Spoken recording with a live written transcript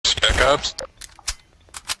Backups.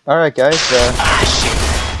 Alright guys,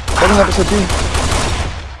 starting episode 2.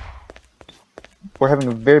 We're having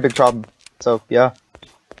a very big problem, so yeah.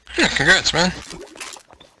 Yeah, congrats, man.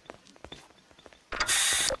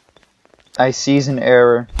 I sees an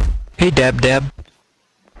error. Hey, Dab.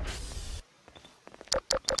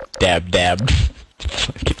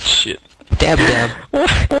 Fucking shit. Dab.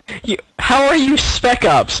 How are you Spec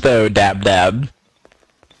Ops, though, Dab?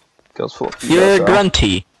 Goes full. You're a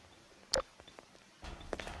grunty.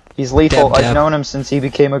 He's lethal. Dab. I've known him since he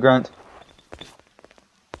became a grunt.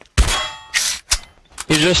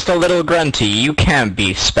 You're just a little grunty. You can't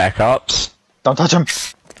be Spec Ops. Don't touch him!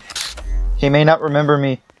 He may not remember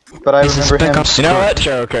me, but I remember him. You know what,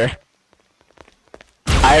 Joker?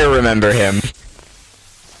 I remember him.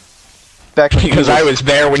 Back when Because I was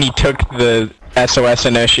there when he took the SOS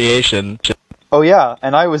initiation. Oh yeah,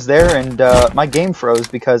 and I was there and my game froze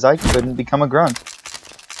because I couldn't become a grunt.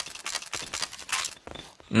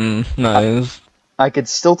 Nice. I could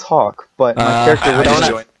still talk, but my character wouldn't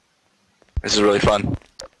join. This is really fun.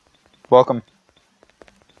 Welcome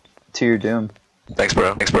to your doom. Thanks,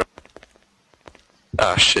 bro.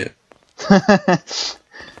 Ah, shit.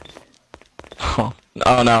 Oh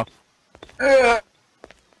no.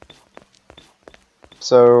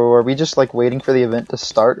 So, are we just like waiting for the event to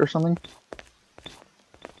start or something?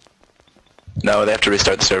 No, they have to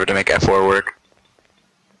restart the server to make F4 work.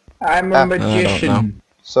 I'm a magician.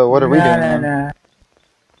 So what are we doing then?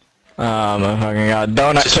 Oh my fucking god.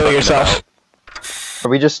 Don't kill yourself. Are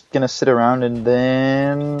we just gonna sit around and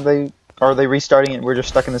then are they restarting it? We're just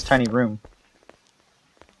stuck in this tiny room.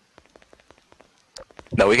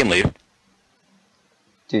 No, we can leave.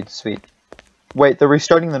 Dude, sweet. Wait, they're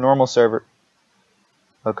restarting the normal server.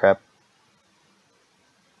 Oh crap.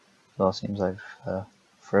 Well, it seems I've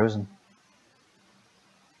frozen.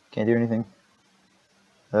 Can't do anything.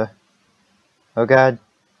 Oh god.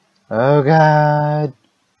 Oh god.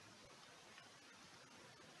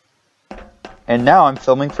 And now I'm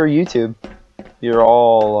filming for YouTube. You're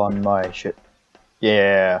all on my shit.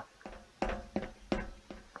 Yeah.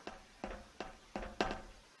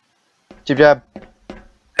 Jib jab.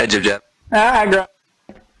 Hey, Jib. I got.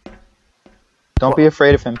 Don't be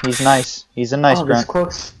afraid of him. He's nice. He's a nice grunt.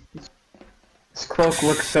 This cloak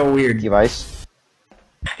looks so weird. Device.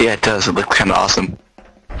 Yeah, it does. It looks kind of awesome.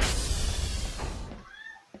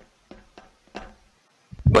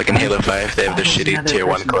 Like in Halo 5, they have their shitty tier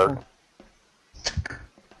 1 cloak.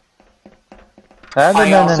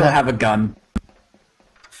 I also have a gun.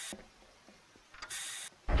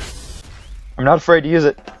 I'm not afraid to use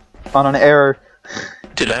it. On an error.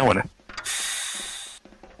 Dude, I wanna.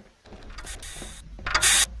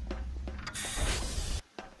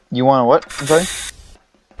 You want a what? I'm sorry?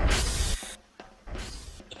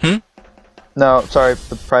 No, sorry,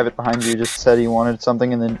 the private behind you just said he wanted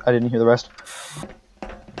something and then I didn't hear the rest.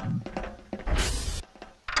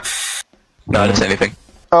 No, I didn't say anything.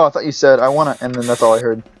 Oh, I thought you said I wanna, and then that's all I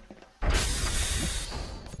heard.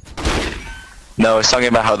 No, I was talking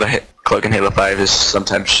about how the cloak in Halo 5 is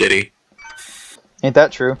sometimes shitty. Ain't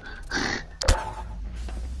that true?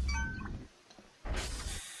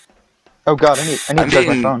 Oh god, I need to check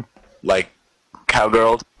my phone. Like,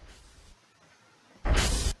 cowgirled.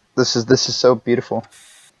 This is so beautiful.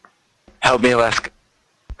 Help me, Alaska.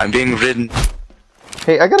 I'm being ridden.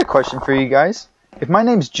 Hey, I got a question for you guys. If my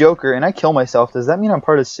name's Joker and I kill myself, does that mean I'm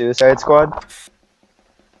part of Suicide Squad?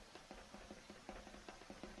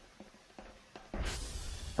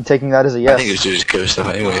 I'm taking that as a yes. I think you should just kill yourself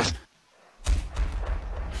anyways.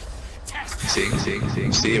 See,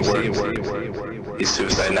 it works. He's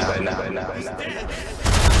suicide now.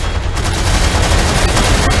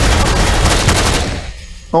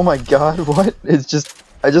 Oh my god, what? It's just...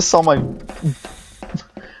 I just saw my...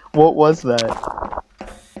 What was that?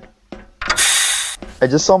 I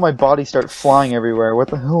just saw my body start flying everywhere. What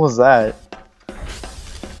the hell was that?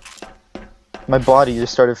 My body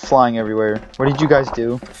just started flying everywhere. What did you guys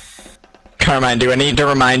do? Carmine, do I need to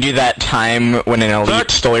remind you that time when an elite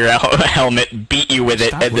stole your helmet, beat you with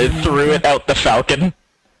it, and then threw it out the Falcon?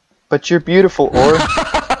 But you're beautiful, Or.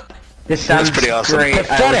 This sounds pretty awesome. great.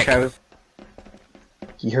 Pathetic.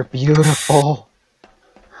 You're beautiful.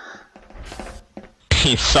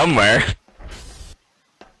 He's somewhere.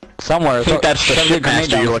 I think that's the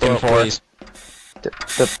shipmaster you're looking for.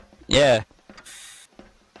 Yeah.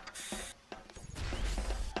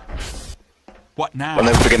 What now? I'll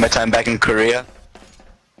never forget my time back in Korea.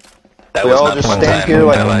 That We was all not just one stand time here in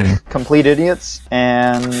my like life. complete idiots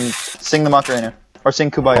and sing the Macarena. Or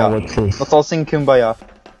sing Kumbaya. Let's all sing Kumbaya.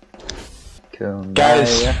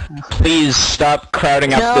 Guys, please stop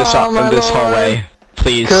crowding up this hallway.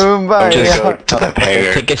 please. Kumbaya. Just go to the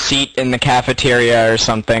hangar. Take a seat in the cafeteria or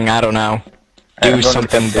something, I don't know. I'm Do going to the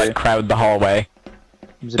something cafeteria. but crowd the hallway.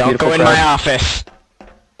 It was a Don't beautiful go in crowd. my office!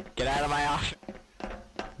 Get out of my office.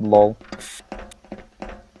 Lol.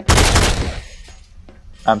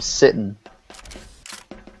 I'm sitting.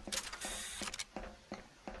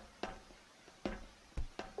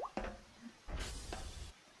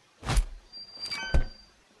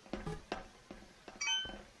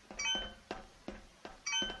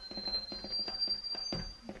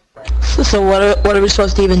 So what are we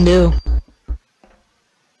supposed to even do?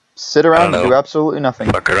 Sit I around don't and do know. absolutely nothing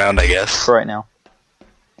Fuck around, I guess. for right now.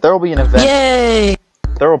 There will be an event. Yay!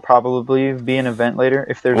 There will probably be an event later.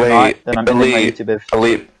 If there's Wait, not, then I'm ending my Elite, YouTube if.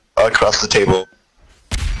 Elite, across the table.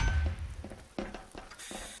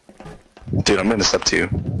 Dude, I'm gonna step to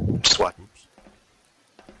you. Just watch.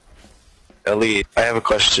 Elite, I have a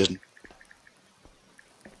question.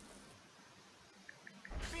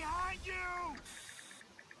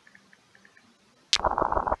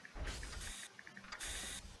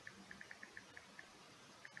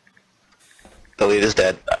 Elite is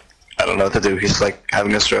dead. I don't know what to do. He's like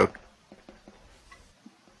having a stroke.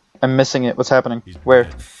 I'm missing it. What's happening? Where?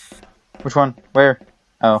 Which one? Where?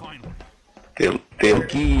 Oh. His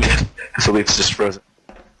Elite's just frozen.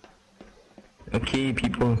 Okay,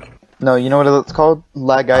 people. No, you know what it's called?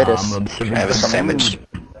 Lagitis. I have a sandwich.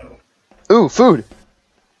 Ooh, food!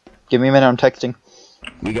 Give me a minute, I'm texting.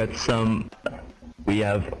 We got some. We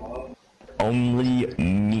have only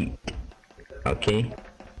meat. Okay?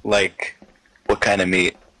 Like, what kind of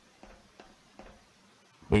meat?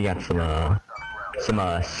 We got some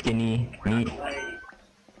skinny meat.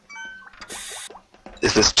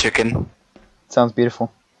 Is this chicken? Sounds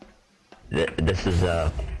beautiful. This is,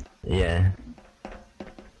 yeah.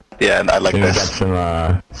 Yeah, and I like And we this.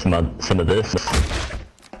 got some of this.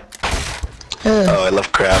 Oh, I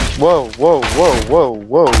love crab. Whoa, whoa, whoa, whoa,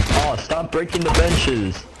 whoa. Oh, stop breaking the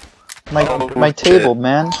benches! My Oh, my shit. table,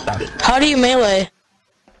 man. How do you melee?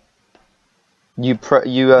 You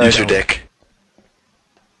Use your dick.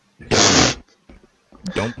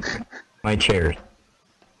 Don't. My chair.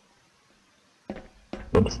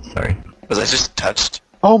 Oops, sorry. Was I just touched?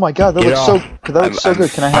 Oh my god, that Get looks so off. that looks so I'm-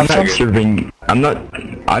 good. Can I I'm have not some? serving. I'm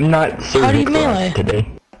not serving How do you crab melee? today.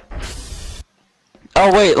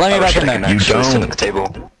 Oh wait, let me I back wish I in could there. actually sit don't. at the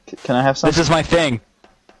table. Can I have some? This is my thing.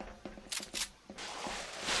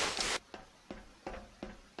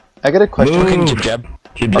 I got a question. Cooking Move. jib.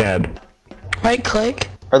 Jib jab. Right click.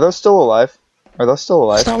 Are those still alive? Are those still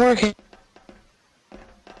alive? It's not working.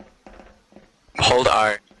 Hold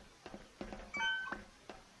R.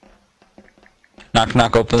 Knock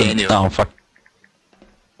knock open. Daniel. Oh fuck.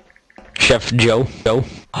 Chef Joe.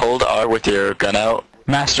 Hold R with your gun out,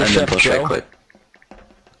 Master and then Chef push right Joe. click.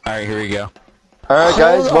 Alright, here we go. Alright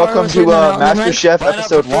guys, Hold welcome on, to wait, Master no, Chef line up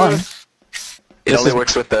episode for 1. food. It This only is-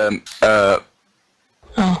 works with the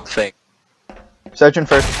Oh. thing. Sergeant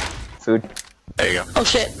first. Food. There you go. Oh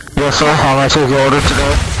shit. Yes sir, how much is your order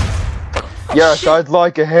today? Yes, I'd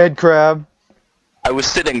like a head crab. I was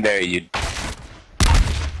sitting there, you.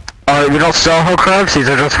 Alright, we don't sell whole crabs, these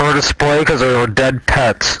are just for display because they're dead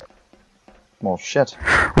pets. Well, shit.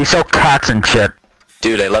 We sell cats and shit.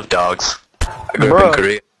 Dude, I love dogs. I grew up Bruh. in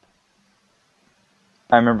Korea.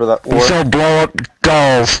 I remember that. We Or sell blow up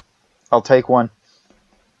dolls. I'll take one.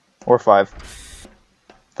 Or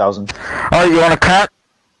 5,000. Alright, you want a cat?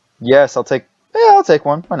 Yes, I'll take. Yeah, I'll take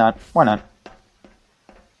one. Why not? Why not?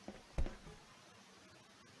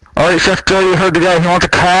 Alright, Chef Joe, you heard the guy, he wants a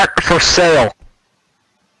cat for sale.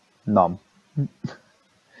 Numb.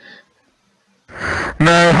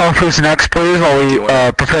 May I help who's next, please, while Do we you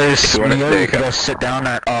wanna- prepare you this wanna- meal? there You you can go. go sit down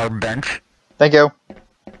at our bench. Thank you.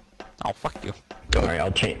 Oh, fuck you. Alright,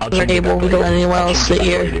 I'll change. I'll We're change it able, back we don't later. let anyone I'll else change sit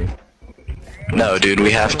it back here. later. No, dude,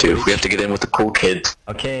 we have to. We have to get in with the cool kids.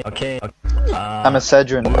 Okay. I'm a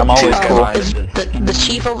Cedrin. I'm always Cheers, cool. guys. Is the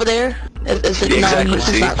chief over there? Is it Yeah, no? exactly, He's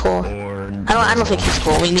see? not cool. I don't think he's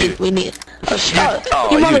cool. We need. Oh shit! Oh,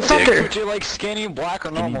 You you motherfucker! dick. Would you like skinny, black,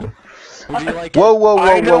 or normal? Would you like Whoa, whoa, I whoa,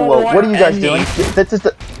 whoa, don't whoa! want What are you guys any. doing? This is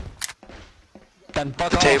the. Then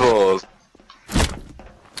fuck The off. tables.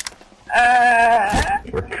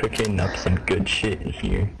 We're cooking up some good shit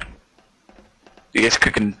here. You guys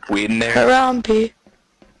cooking weed in there? Harambe.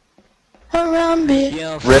 Harambe.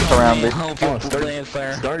 Yeah, Rip fuck around me. it. Hope Oh, you play it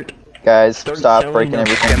fair. Start Guys, Start stop selling breaking them.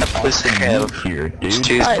 everything. Gonna push the hell. here, dude.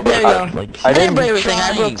 Cheers. Alright, there you go. Like, I I didn't didn't- break everything. I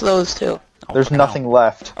Trying. broke those too. There's fucking nothing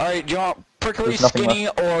left. Alright, do you want prickly, There's nothing skinny,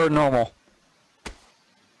 or normal?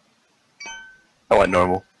 I want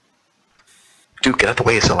normal. Dude, get out the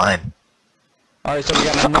way. It's a line. Alright, so we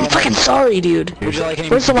got I'm fucking sorry, dude. Would you like any?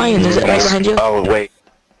 Where's the lion? Is it right behind you? Oh wait.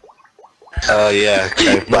 Yeah. I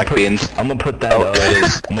have black beans. I'm gonna put that.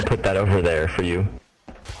 I'm gonna put that over there for you.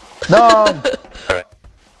 No! Alright.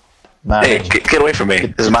 Nah. Hey, get away from me.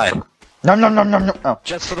 This is mine. No, no, no, no, no. Oh.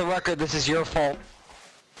 Just for the record, this is your fault.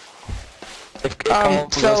 If so-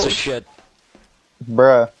 goes to shit.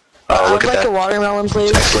 Bruh. Oh, I look would at like that. a watermelon,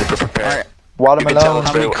 please. Excellent for prepare. Alright, Watermelon.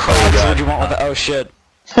 how many Oh, crabs God. would you want with the- oh shit.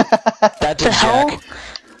 That's a The hell? jack.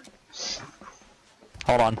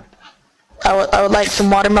 Hold on. I would like some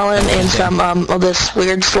watermelon and some of this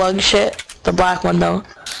weird slug shit. The black one though.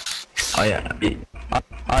 Oh yeah.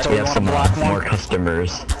 Alright, so We we have want a some black one. more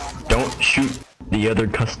customers. Don't shoot the other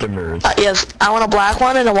customers. Yes, I want a black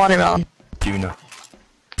one and a watermelon. Do not.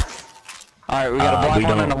 Alright, we got a black we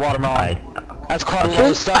one don't. and a watermelon. That's quite a lot Okay.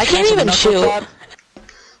 of stuff. I can't You want even some nuts with shoot.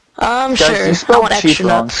 that? Guys, Sure. you I spelled want cheap extra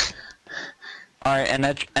wrong. nuts. Alright,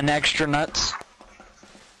 and extra nuts.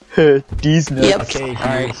 These nuts. Yep. Okay,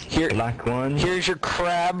 Alright, here's here- black one. Here's your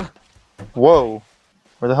crab. Whoa.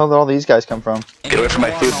 Where the hell did all these guys come from? Get away from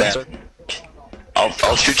my food, man.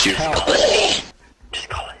 I'll shoot you. Hell. Just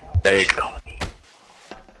call it. There you go.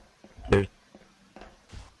 There's.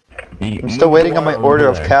 I'm still waiting on my order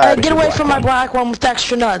of cat. Get away from my black one with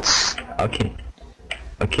extra nuts. Okay.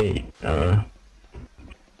 Okay.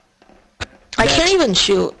 I can't even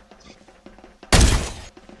shoot.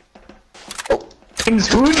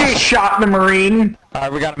 Who just shot the Marine?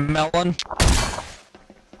 Alright, we got a melon.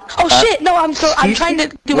 Oh shit! No, I'm trying to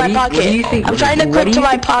do my pocket. I'm trying to clip to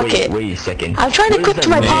my pocket. Wait a second. I'm trying to clip to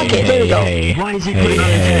my pocket. There we go. Why is it?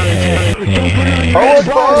 Oh, it's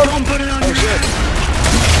Bob! Don't put it on your shit.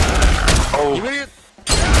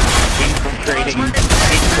 Infiltrating.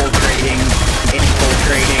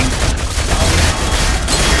 Infiltrating.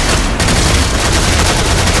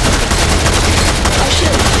 Oh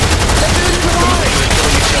shit!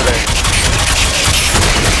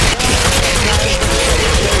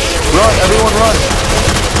 Run, everyone run!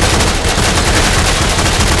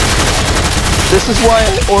 This is why I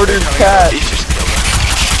ordered cat.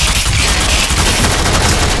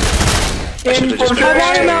 My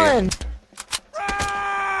watermelon.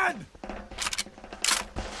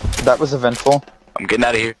 That was eventful. I'm getting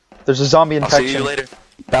out of here. There's a zombie I'll see you infection. later.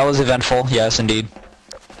 That was eventful, yes indeed.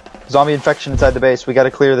 Zombie infection inside the base. We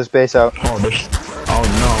gotta clear this base out. Oh, there's. Oh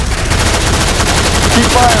no. Keep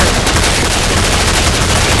firing!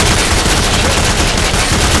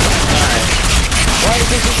 Why is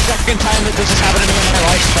this the second time that this has happened to me in my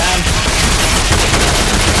lifespan?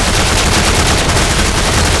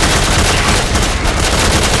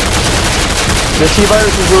 The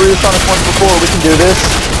T-virus was released on us once before. We can do this.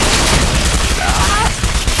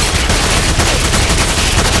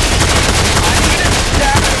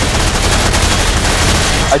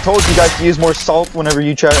 I told you guys to use more salt whenever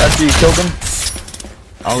you try after you killed them.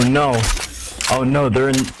 Oh no. Oh no. They're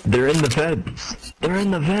in the vents. They're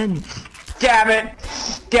in the vents. Damn it!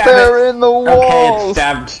 Damn They're it! in the Okay, walls, it's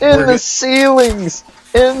stabbed. in We're the good. ceilings,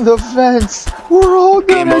 in the vents. We're all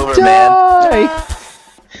Game gonna over, die.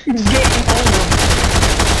 Game over,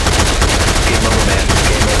 man.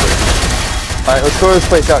 Game over. All right, let's clear this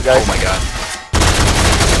place out, guys. Oh my god.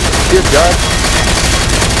 Good God.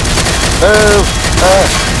 Oh.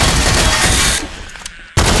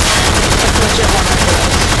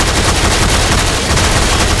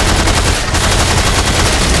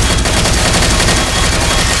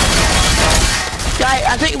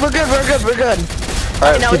 I think we're good. We're good. We're good.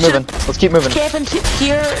 All right, now let's we keep moving. Let's keep moving. Camp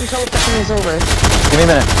here until the session is over. Give me a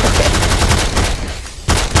minute.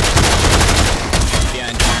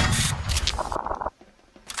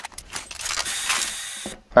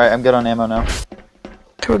 All right, I'm good on ammo now.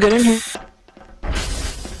 We're good in here.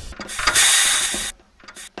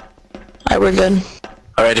 Alright, we're good.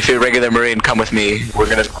 Alright, if you're a regular Marine, come with me. We're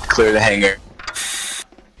gonna clear the hangar.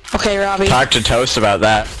 Okay, Robbie. Talk to Toast about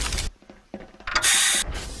that.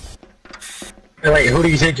 Wait, who do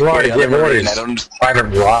you think you are to Yeah, give I'm a Marine, orders? I don't...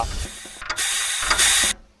 Private Rock.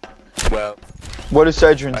 Well, What do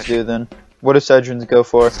Sedrins do then? What do Sedrins go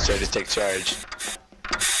for? so I just take charge.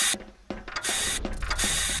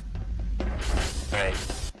 Alright.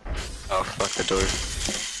 Oh, fuck the door.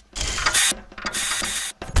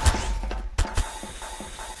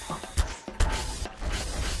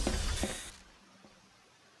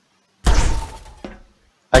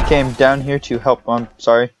 I came down here to help. I'm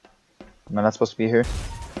sorry. Am I not supposed to be here?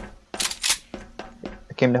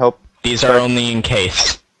 I came to help. These are only in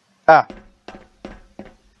case. Ah. I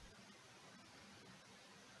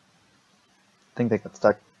think they got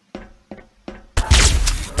stuck.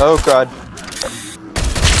 Oh god.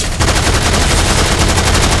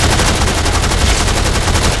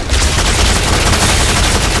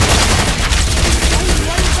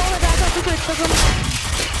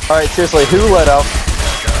 Alright, seriously, who let out?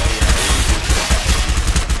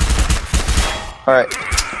 Alright.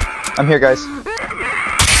 I'm here, guys.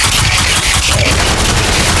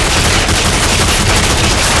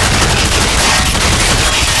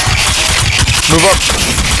 Move up.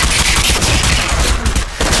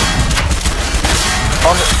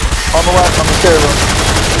 On the left, on the stair room.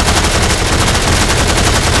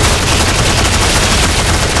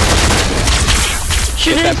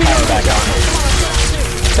 Shoot Get that power back on.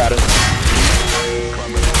 Got it.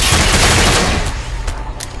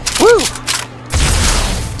 Woo!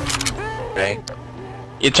 Okay.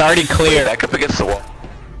 It's already clear. Back up against the wall.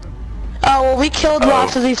 Oh, well, we killed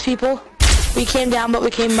lots of these people. We came down, but we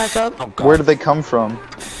came back up. Oh, God. Where did they come from?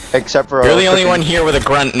 Except for You're our the only freaking- one here with a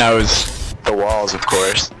grunt nose. The walls, of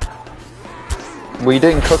course. We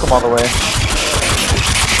didn't cook them all the way.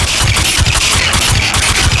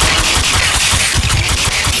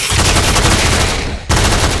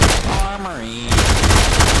 Armory.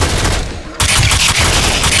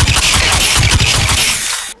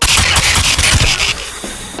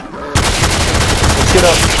 Let's get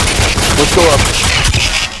up. Let's go up.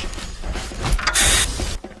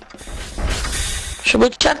 Should we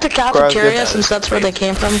check the cafeteria since that's where they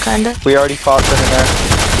came from, kinda? We already fought them in there.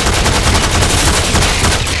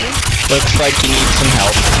 Looks like you need some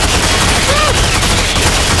help.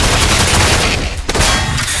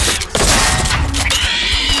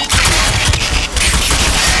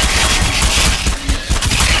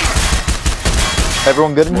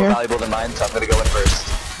 Everyone good in More here? valuable than mine, so I'm gonna go in first.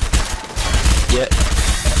 Yeah.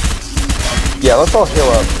 Yeah, let's all heal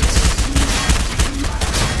up.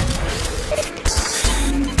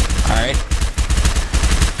 Alright.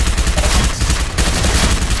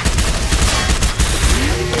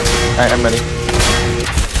 Alright, I'm ready.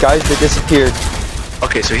 Guys, they disappeared.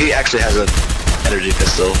 Okay, so he actually has an energy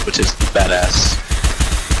pistol, which is badass.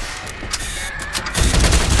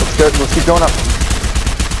 Let's keep going up.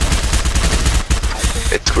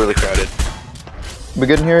 It's really crowded. We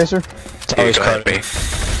good in here, Acer? It's always crowded.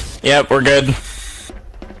 Yep, we're good.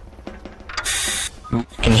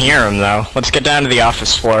 Can hear him though. Let's get down to the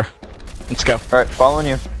office floor. Let's go. Alright, following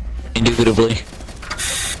you. Indubitably.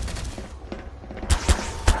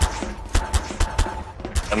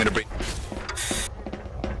 I'm gonna bring.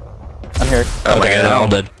 I'm here. Oh my Okay, god. they're all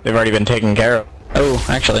dead. They've already been taken care of. Oh,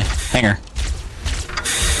 actually, hanger.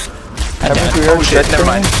 Haven't we already checked Never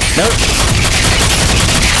mind. Nope.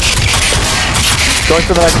 Going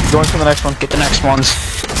for the next one. Get the next ones.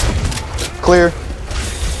 Clear.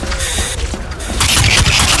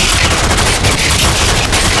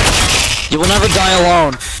 You will never die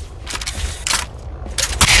alone.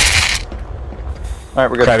 Alright,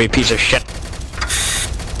 we're good. Crabby piece of shit.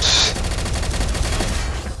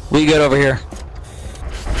 We good over here.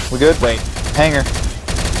 We good? Wait. Hanger.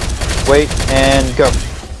 Wait, and go.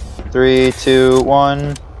 3, 2,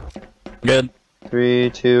 1. Good. 3,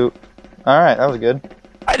 2. Alright, that was good.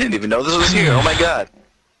 I didn't even know this was here. Oh my god.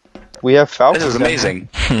 We have Falcons. This is down amazing.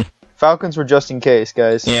 here. Falcons were just in case,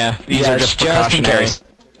 guys. Yeah, these are just in precautionary. case.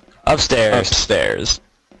 Upstairs. Upstairs.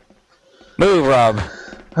 Move, Rob.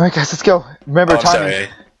 Alright, guys, let's go. Remember Oh, I'm timing. sorry.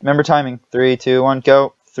 Remember timing. 3, 2, 1,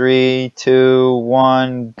 go. 3, 2,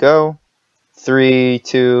 1, go. 3,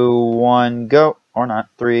 2, 1, go. Or not.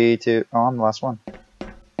 3, 2. Oh, I'm the last one.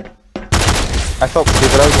 I felt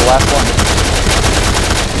stupid. I was the last one.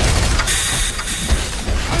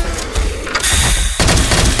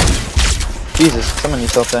 Jesus, someone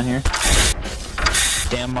needs help down here.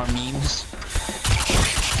 Damn our memes.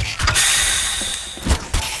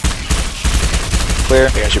 Clear, I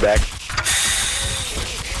got your back.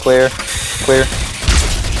 clear, clear.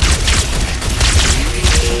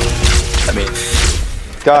 I mean,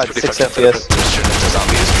 God, pretty 6 fucked up that FPS. it's turned into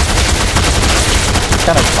zombies. It's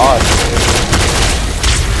kind of odd.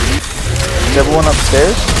 Is everyone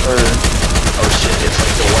upstairs? Or Oh shit, it's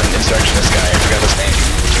like the one insurrectionist guy. I forgot his name.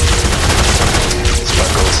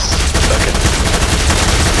 Sparkles. Fucking.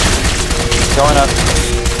 going up?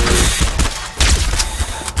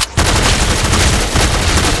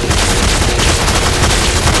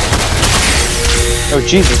 Oh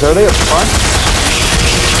Jesus, are they up front?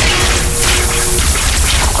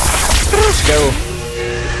 Let's go.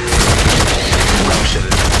 Oh shit.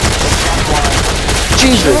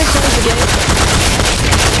 Jesus!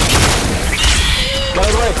 By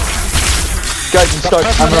the way, Guys, I'm stuck.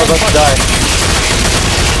 I'm about to die.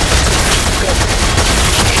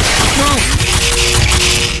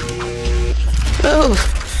 Move!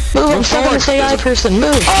 Move, I'm stuck on this AI person,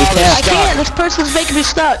 move! can't. I can't, this person's making me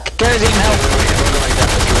stuck! Kerosene, help.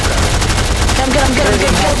 I'm good, go,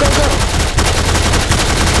 go, go!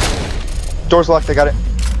 Door's locked, I got it.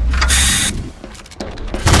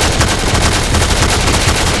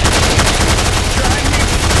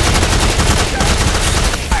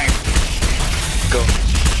 Go.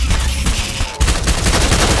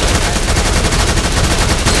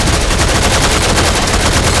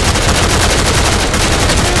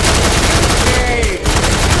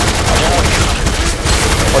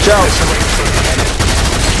 Watch out!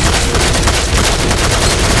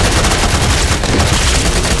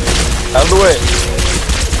 Out of the way.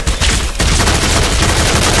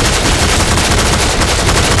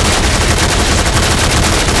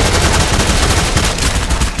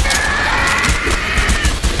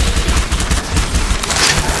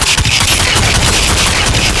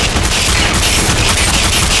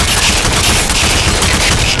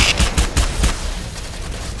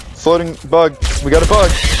 Floating bug. We got a bug.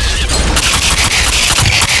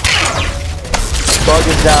 Bug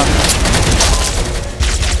is down.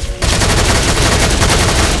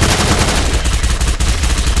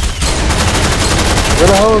 Where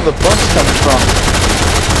the hell are the bugs coming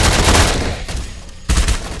from?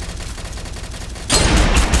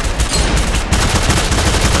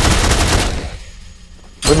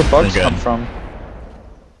 Where the bugs come from?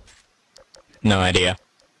 No idea.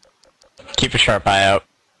 Keep a sharp eye out.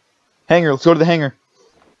 Hangar, let's go to the hangar.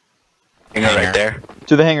 Hangar right there.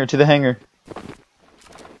 To the hangar, to the hangar.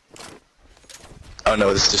 Oh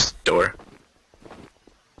no, this is just a door.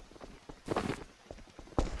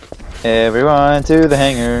 Everyone to the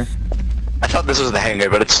hangar. I thought this was the hangar,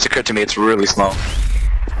 but it just occurred to me it's really small.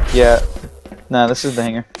 Yeah. Nah, this is the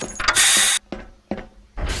hangar.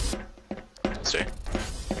 See.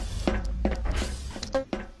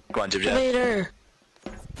 Go on, Jib Jab. Later.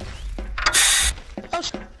 Oh,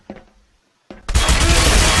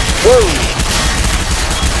 Whoa!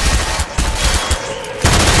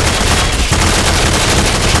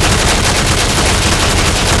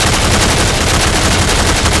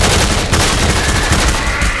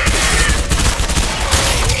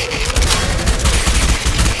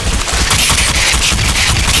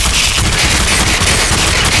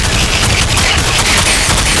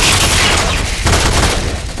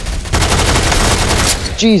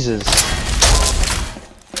 Jesus.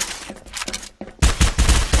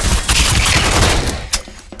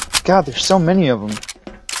 God, there's so many of them.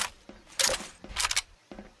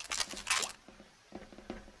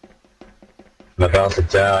 I'm about to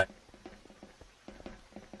die.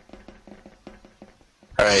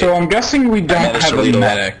 Alright. So I'm guessing we don't managed have to a lead a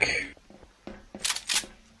lot. medic.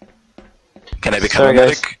 Can I become Sorry, a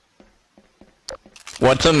guys. medic?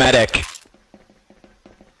 What's a medic?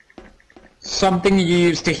 Something you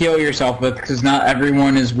use to heal yourself with, because not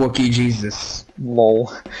everyone is Wookiee Jesus.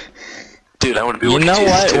 Lol. Dude, I want to be You Wookiee know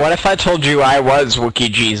Jesus what? too. What if I told you I was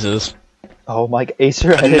Wookiee Jesus? Oh my,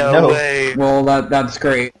 Acer, I didn't No know. way. Well, that's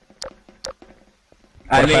great.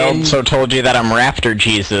 What if I also told you that I'm Raptor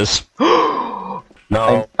Jesus?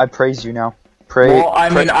 No. I praise you now. Pray. Well,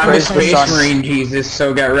 I'm a praise the Space sun. Marine Jesus,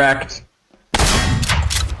 so get wrecked.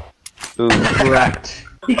 Ooh, Wrecked.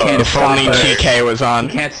 You can't If stop only this. TK was You on.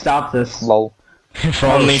 can't stop this. lol. If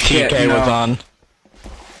only shit, TK was no. on.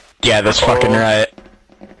 Yeah, that's fucking right.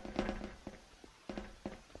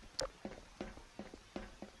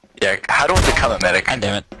 Yeah, how do I become a medic? God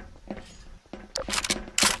damn it.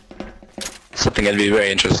 Something I'd be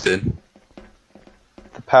very interested.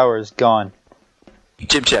 The power is gone.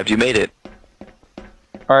 Jib Jab, you made it.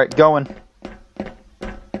 Alright, going.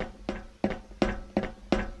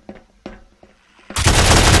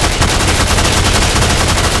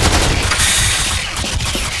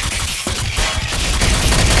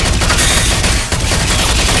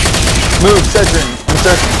 Move, Cedrin. I'm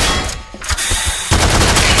searching.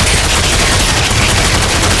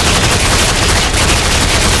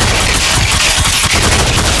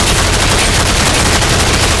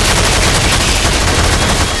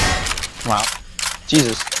 Wow.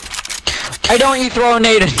 Jesus. Why don't you throw a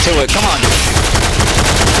nade into it? Come on.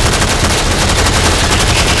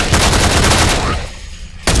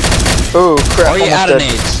 Oh crap! Are you almost out of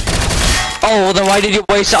dead. nades? Oh, well then why did you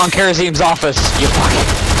waste it on Karazim's office, you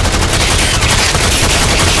fuck?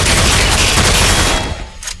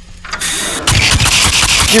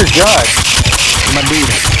 Dear God. My dude.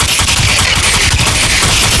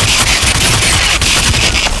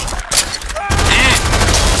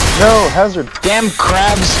 No, hazard. Damn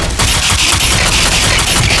crabs.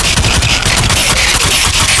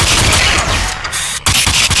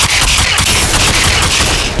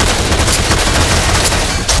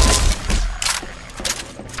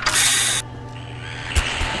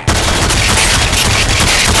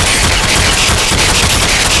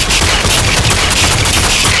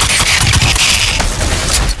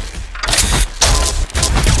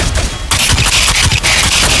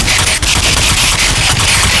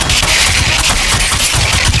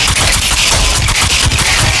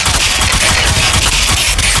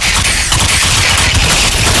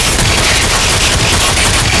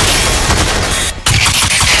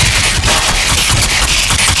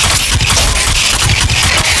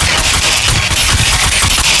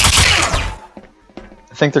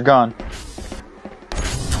 think they're gone.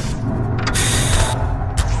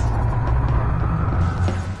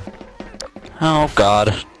 Oh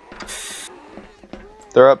god.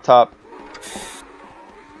 They're up top.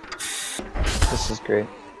 This is great.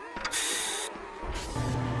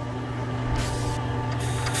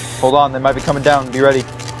 Hold on, they might be coming down. Be ready.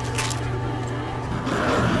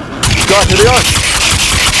 God, here they are!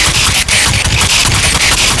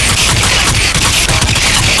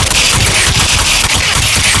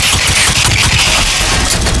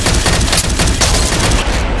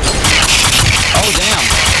 Oh damn.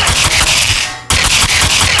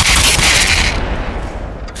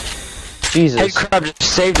 Jesus. Head crab just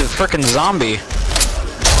saved a frickin' zombie.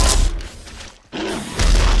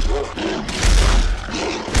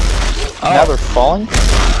 Now they're falling?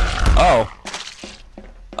 Oh.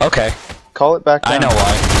 Okay. Call it back down. I know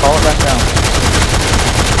why. Call it back down.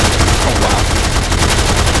 Oh wow.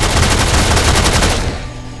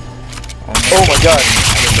 Oh my god.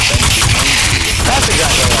 That's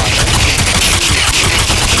exactly why.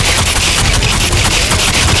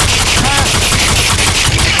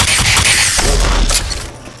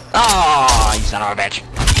 Oh, you son of a bitch.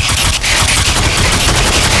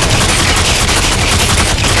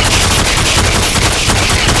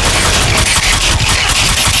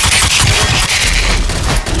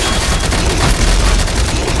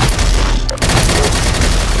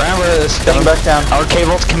 Remember this, Coming back down. our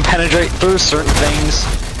cables can penetrate through certain things.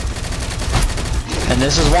 And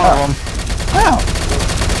this is one of them. Wow.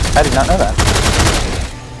 I did not know that.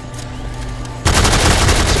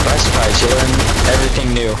 Surprise, surprise, you learn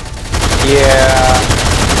everything new. Yeah.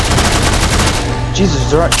 Jesus,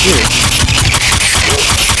 they're right here.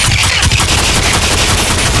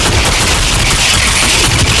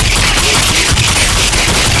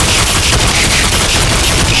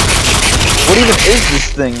 What even is this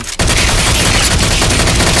thing?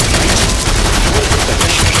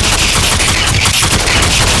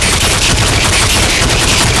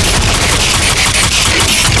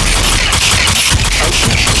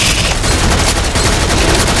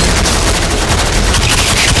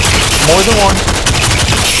 More than one.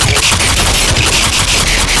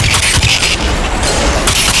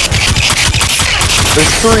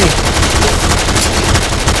 There's three.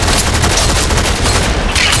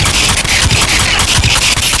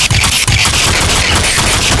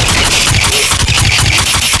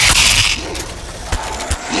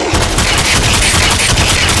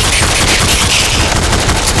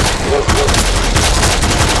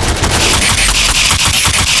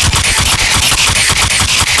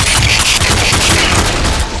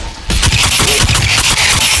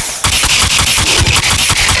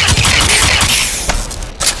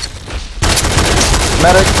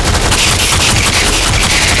 Medic.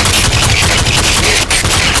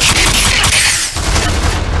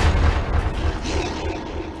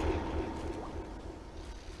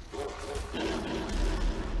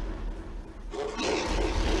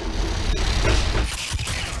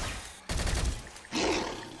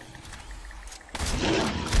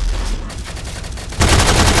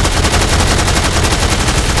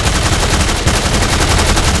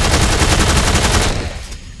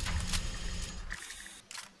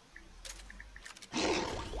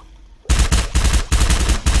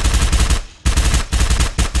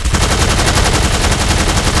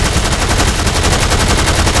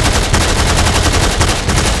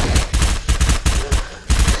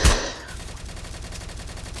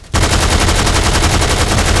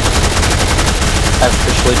 I'm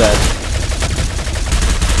officially dead.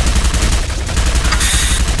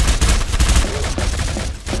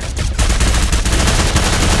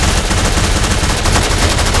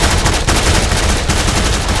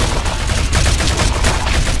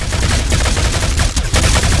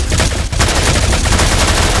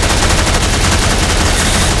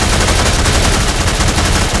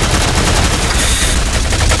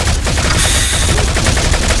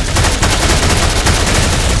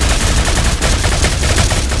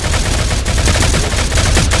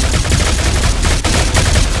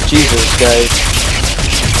 Jesus, guys.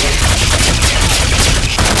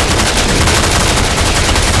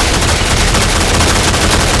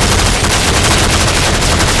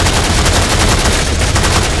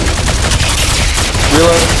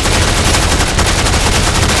 Reload.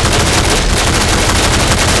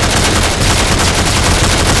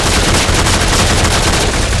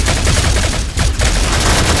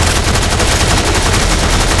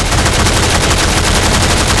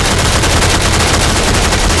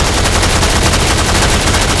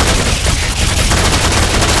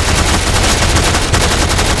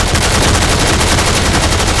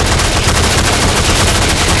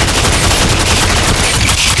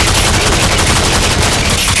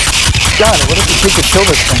 god, what does it take to kill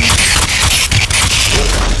this thing?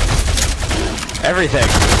 Everything.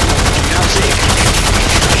 You don't see.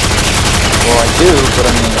 Well, I do, but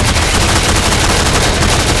I mean...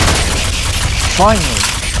 Finally!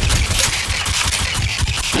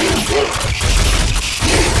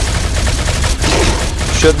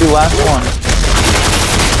 Should be last one.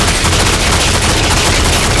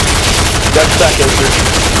 Got back, Ezra.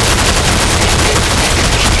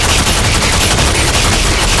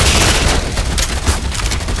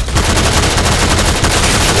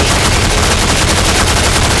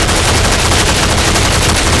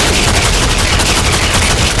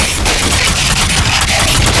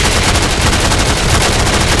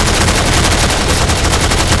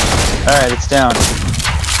 Alright, it's down.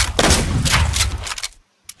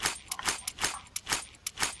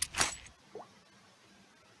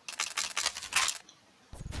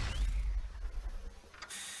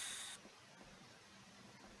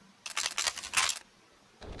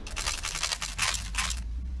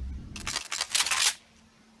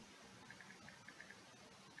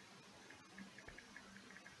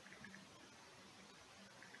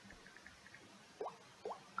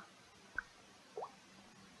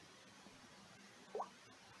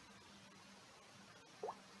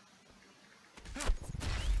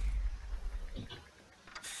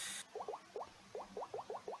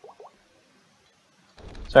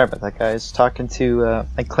 Sorry about that, guys. Talking to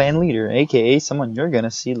my clan leader, aka someone you're gonna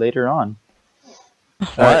see later on.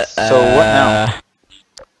 Alright, so what now?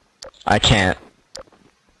 I can't.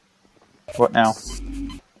 What now?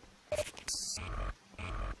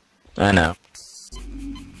 I know.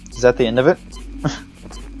 Is that the end of it?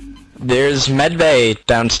 There's medbay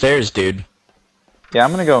downstairs, dude. Yeah,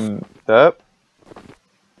 I'm gonna go up.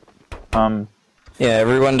 Yeah,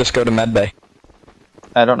 everyone just go to medbay.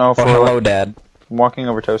 I don't know if Oh, we're hello, Dad. I'm walking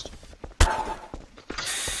over Toast.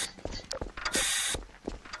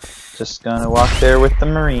 Just gonna walk there with the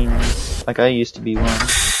Marines, like I used to be one.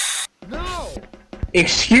 No!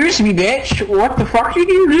 Excuse me, bitch. What the fuck did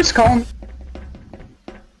you just call me?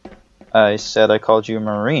 I said I called you a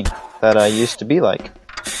Marine, that I used to be like.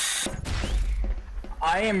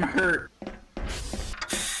 I am hurt.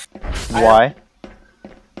 Why?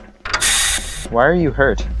 Why are you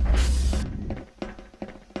hurt?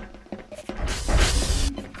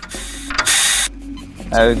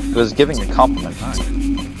 I was giving a compliment.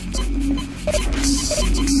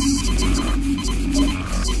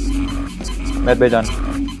 Medbay done.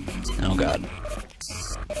 Oh god.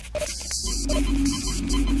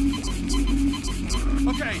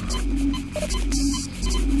 Okay.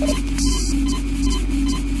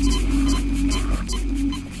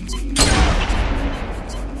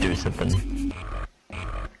 Do something.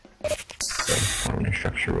 Form a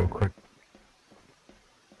structure real quick.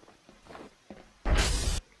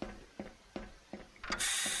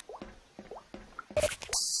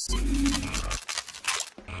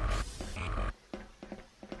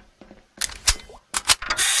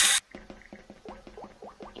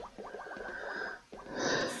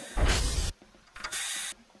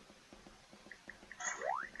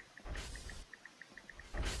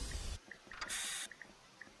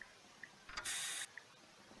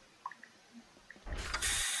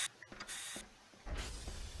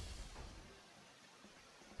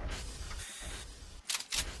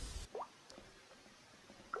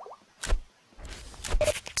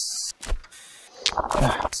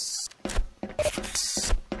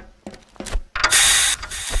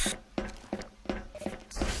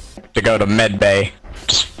 To go to medbay.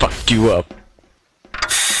 Just fucked you up.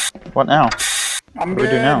 What now? I'm What do we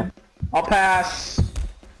good. do now? I'll pass.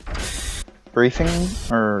 Briefing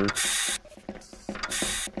or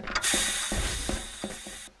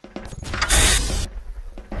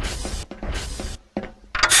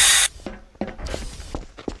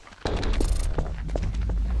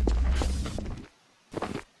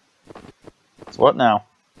so what now?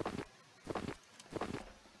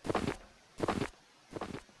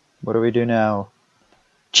 What do we do now?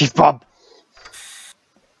 Chief Bob!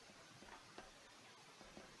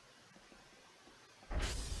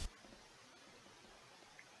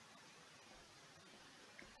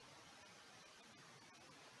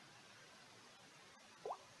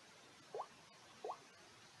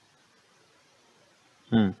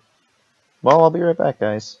 Well, I'll be right back,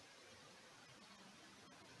 guys.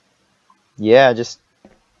 Yeah, just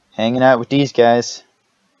hanging out with these guys.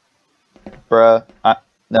 Bruh,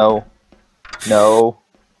 no. No.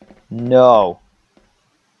 No.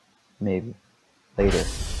 Maybe. Later.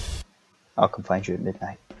 I'll come find you at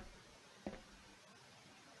midnight.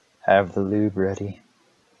 Have the lube ready.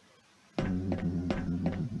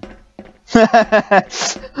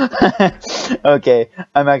 Okay,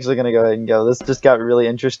 I'm actually gonna go ahead and go. This just got really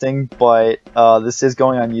interesting, but this is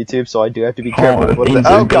going on YouTube, so I do have to be careful with what Things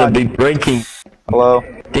oh are gonna god! be breaking. Hello?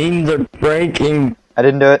 Things are breaking. I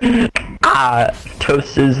didn't do it.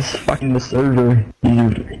 Toast is fucking the server.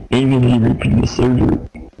 You're aiming raping the server.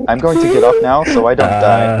 I'm going to get off now, so I don't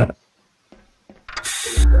die.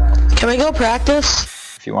 Can we go practice?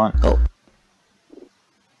 If you want. Oh.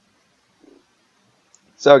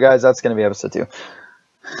 So guys, that's gonna be episode 2.